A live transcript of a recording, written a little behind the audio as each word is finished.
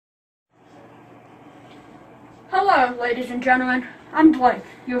Hello, ladies and gentlemen. I'm Blake,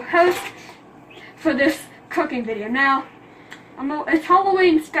 your host for this cooking video. Now, it's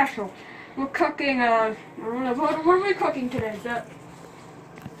Halloween special. We're cooking, I don't know, what are we cooking today? Is that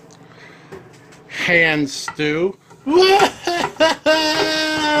hand stew?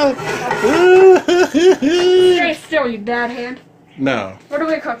 Stay still, you bad hand. No. What are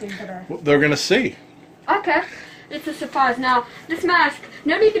we cooking today? They're gonna see. Okay, it's a surprise. Now, this mask,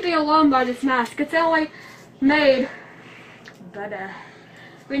 no need to be alarmed by this mask. It's only made, but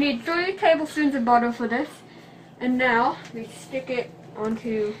we need 3 tablespoons of butter for this. And now, we stick it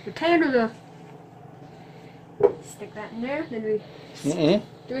onto the pan of the, stick that in there, then we,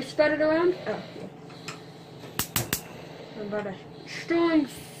 do we spread it around? Oh, yeah. About a strong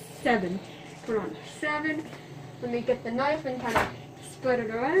 7. Put on 7. Let me get the knife and kind of spread it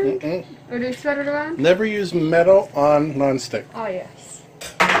around. Or do we spread it around? Never use metal on nonstick. Oh, yes.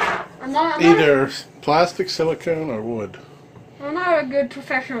 I'm not Either plastic, silicone, or wood. I'm not a good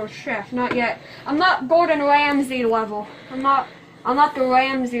professional chef, not yet. I'm not Gordon Ramsay level. I'm not the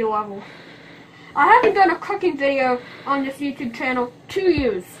Ramsay level. I haven't done a cooking video on this YouTube channel 2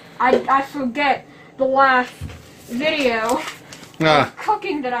 years. I forget the last video of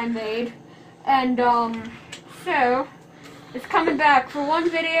cooking that I made, and so it's coming back for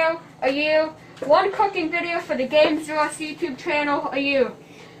 1 video a year, 1 cooking video for the Games Us YouTube channel a year.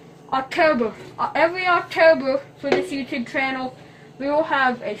 October, every October for this YouTube channel, we will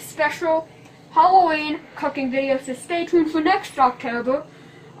have a special Halloween cooking video. So stay tuned for next October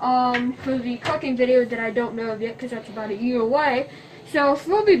for the cooking video that I don't know of yet, because that's about a year away. So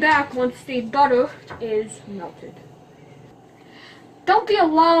we'll be back once the butter is melted. Don't be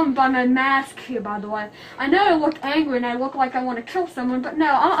alarmed by my mask here, by the way. I know I look angry and I look like I want to kill someone, but no,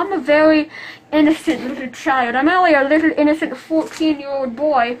 I'm a very innocent little child. I'm only a little innocent 14-year-old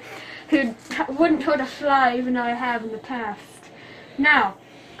boy who wouldn't hurt a fly, even though I have in the past. Now,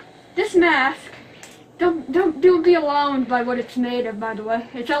 this mask, don't be alarmed by what it's made of, by the way.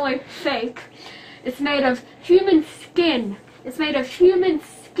 It's only fake. It's made of human skin. It's made of human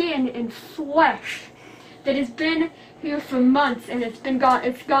skin and flesh that has been here for months, and it's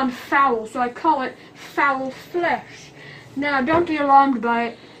gone foul, so I call it foul flesh. Now, don't be alarmed by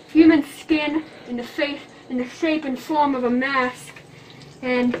it. Human skin in the shape and form of a mask,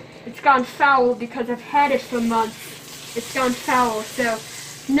 and it's gone foul because I've had it for months. It's gone foul, so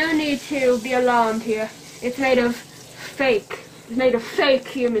no need to be alarmed here. It's made of fake. It's made of fake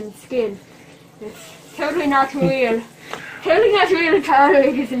human skin. It's totally not real. Totally not real at all,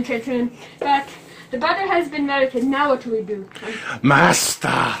 ladies and gentlemen. But the butter has been melted. Now what do we do?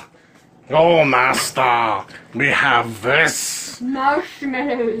 Master! Oh, Master! We have this!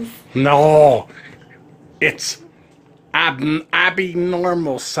 Marshmallows. No! It's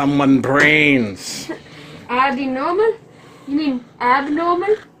abnormal someone brains. Abnormal? You mean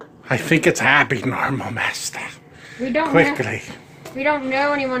abnormal? I think it's abnormal, Master. We don't Quickly. We don't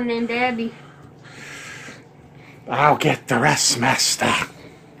know anyone named Abby. I'll get the rest, Master.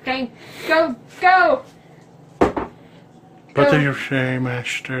 Okay, go! What do you say,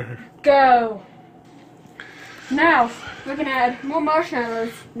 Master? Go! Now, we're gonna add more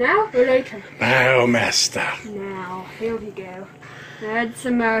marshmallows. Now or later? Now, Master. Now, here we go. Add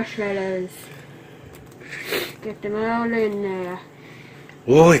some marshmallows. Get them all in there.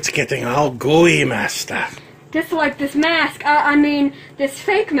 Oh, it's getting all gooey, Master. Just like this mask, I mean, this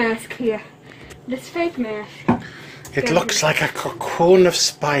fake mask here. This fake mask. It looks like a cocoon of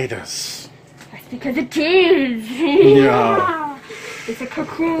spiders. That's because it is. Yeah. It's a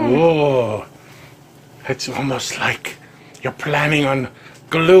cocoon. Oh, it's almost like you're planning on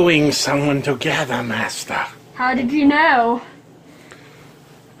gluing someone together, Master. How did you know?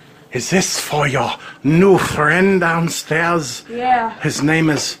 Is this for your new friend downstairs? Yeah. His name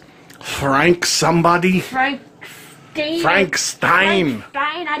is Frank somebody? Frankenstein. Frankenstein.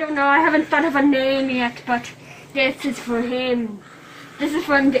 I don't know. I haven't thought of a name yet, but this is for him. This is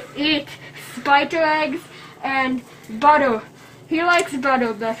for him to eat spider eggs and butter. He likes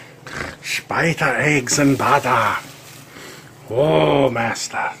butter, but... Spider eggs and butter. Oh,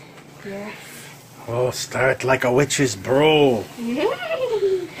 Master. Yes. Oh, stir it like a witch's brew.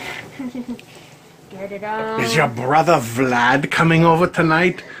 Get it on. Is your brother Vlad coming over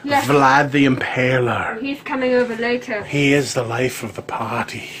tonight? Yes. Vlad the Impaler. He's coming over later. He is the life of the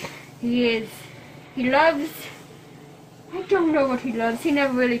party. He is. He loves... I don't know what he loves. He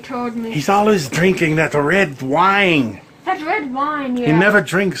never really told me. He's always drinking that red wine. That red wine, yeah. He never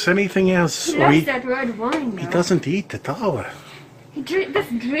drinks anything else. He loves that red wine, though. He doesn't eat at all. He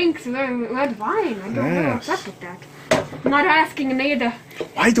just drinks red wine. I don't know what's Yes. up with that. I'm not asking him either.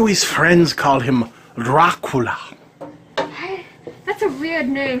 Why do his friends call him Dracula. That's a weird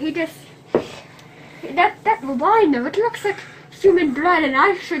name. He just... That wine though, it looks like human blood, and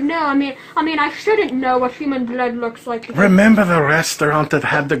I should know. I mean, I shouldn't know what human blood looks like. Remember the restaurant that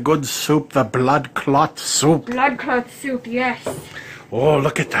had the good soup, the blood clot soup? Blood clot soup, yes. Oh,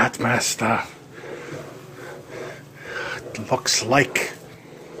 look at that, Master. It looks like...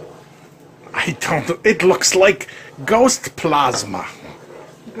 It looks like ghost plasma.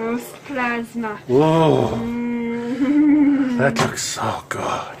 Ghost plasma. Whoa. That looks so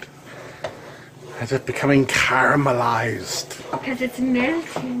good. Is it becoming caramelized? Because it's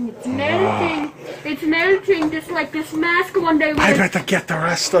melting. It's melting. It's melting just like this mask one day. I better get the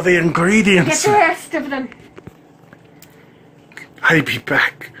rest of the ingredients. Get the rest of them. I'll be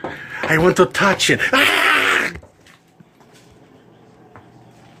back. I want to touch it. Ah!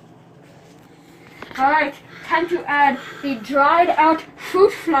 Alright, time to add the dried out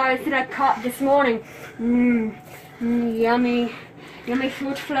fruit flies that I caught this morning. Yummy. Yummy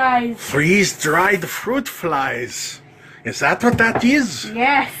fruit flies. Freeze-dried fruit flies. Is that what that is?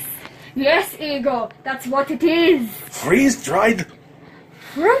 Yes. Yes, Eagle. That's what it is. Freeze-dried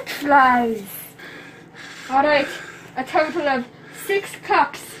Fruit flies. Alright, a total of 6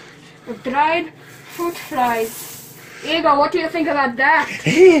 cups of dried fruit flies. Eagle, what do you think about that?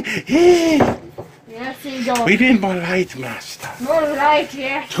 Yes, Eagle. We need more light, Master. More light,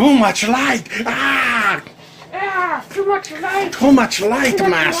 yes. Too much light. Ah! Ah, too much light. Too much light, Too much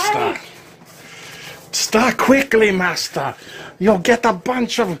Master. light. Start quickly, Master. You'll get a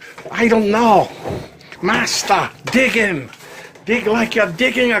bunch of... I don't know. Master, dig in. Dig like you're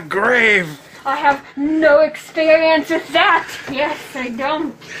digging a grave. I have no experience with that. Yes, I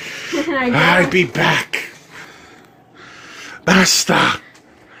don't. I don't. I'll be back. Master.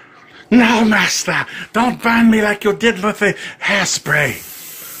 No, Master. Don't burn me like you did with the hairspray.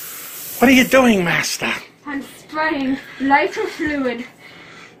 What are you doing, Master? I'm spraying lighter fluid.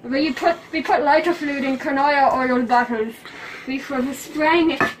 We put lighter fluid in canola oil bottles. We were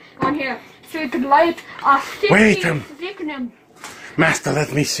spraying it on here so it could light a 50 victim. Master,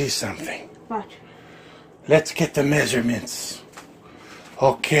 let me see something. What? Let's get the measurements.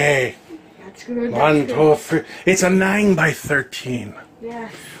 Okay. That's good. 1, 2, 3. It's a 9 by 13.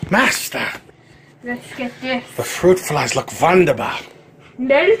 Yes. Master, Let's get this. the fruit flies look wunderbar.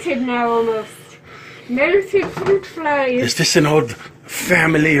 Melted now almost. Melted fruit flies. Is this an old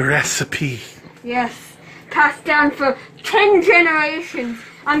family recipe? Yes. Passed down for 10 generations.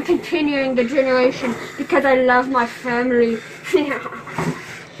 I'm continuing the generation because I love my family.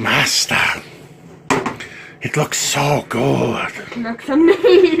 Master, it looks so good. It looks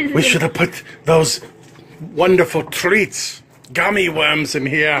amazing. We should have put those wonderful treats, gummy worms in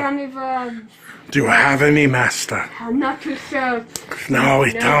here. Gummy worms. Do you have any, Master? I'm not too sure. No,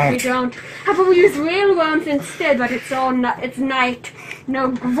 we No, don't. we don't. How about we use real worms instead? But it's it's night. No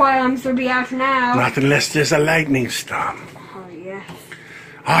worms will be out now. Not unless there's a lightning storm. Oh yes.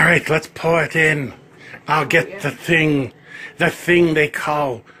 All right, let's pour it in. I'll get the thing they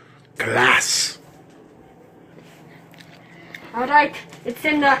call glass. All right. It's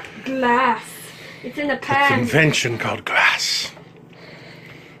in the glass. It's in the pan. Invention called glass.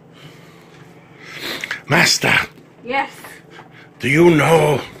 Master, Yes. do you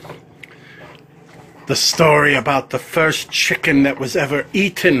know the story about the first chicken that was ever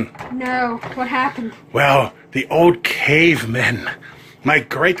eaten? No. What happened? Well, the old cavemen, my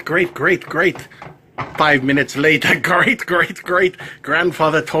great 5 minutes later, great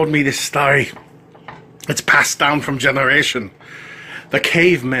grandfather told me this story. It's passed down from generation. The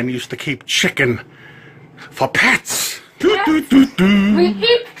cavemen used to keep chicken for pets. We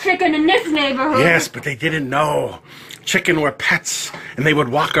eat chicken in this neighborhood. Yes, but they didn't know. Chicken were pets, and they would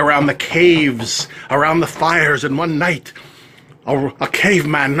walk around the caves, around the fires, and one night, a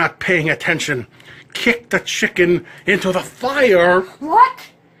caveman, not paying attention, kicked the chicken into the fire. What?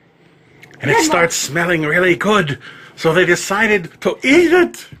 And it starts smelling really good, so they decided to eat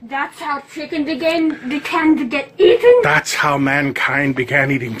it. That's how chicken began to get eaten? That's how mankind began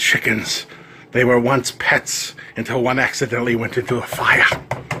eating chickens. They were once pets until one accidentally went into a fire.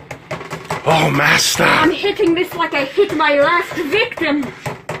 Oh, Master! I'm hitting this like I hit my last victim.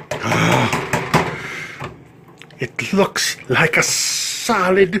 It looks like a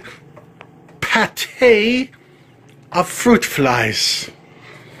solid pate of fruit flies.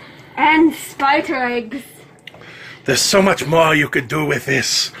 And spider eggs. There's so much more you could do with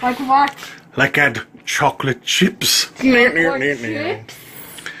this. Like what? Like add chocolate chips. Or chips?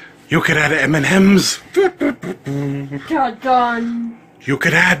 You could add M&Ms. Done. You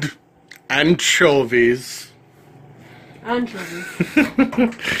could add anchovies. Anchovies.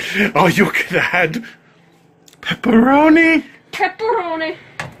 Oh, you could add pepperoni, Pepperoni.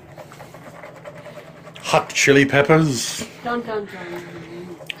 hot chili peppers. Dun dun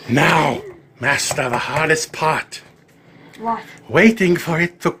dun. Now, master, the hardest part. What? Waiting for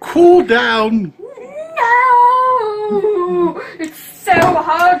it to cool down. No! It's so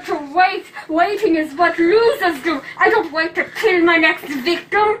hard to wait. Waiting is what losers do. I don't wait to kill my next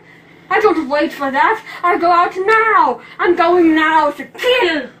victim. I don't wait for that. I go out now. I'm going now to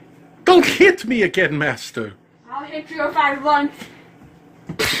kill. Don't hit me again, master. I'll hit you if I want.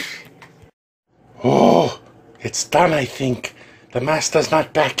 Oh, it's done, I think. The master's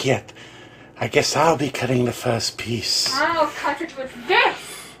not back yet. I guess I'll be cutting the first piece. I'll cut it with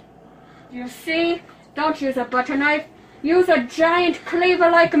this. You see? Don't use a butter knife. Use a giant cleaver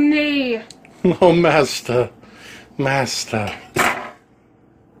like me. Oh, master. Master.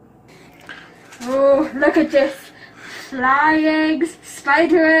 Oh, look at this. Fly eggs,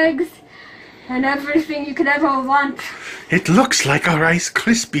 spider eggs, and everything you could ever want. It looks like a Rice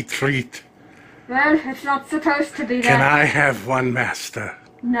Krispie treat. Well, it's not supposed to be that. Can I have one, master?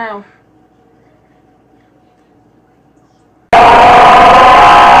 No.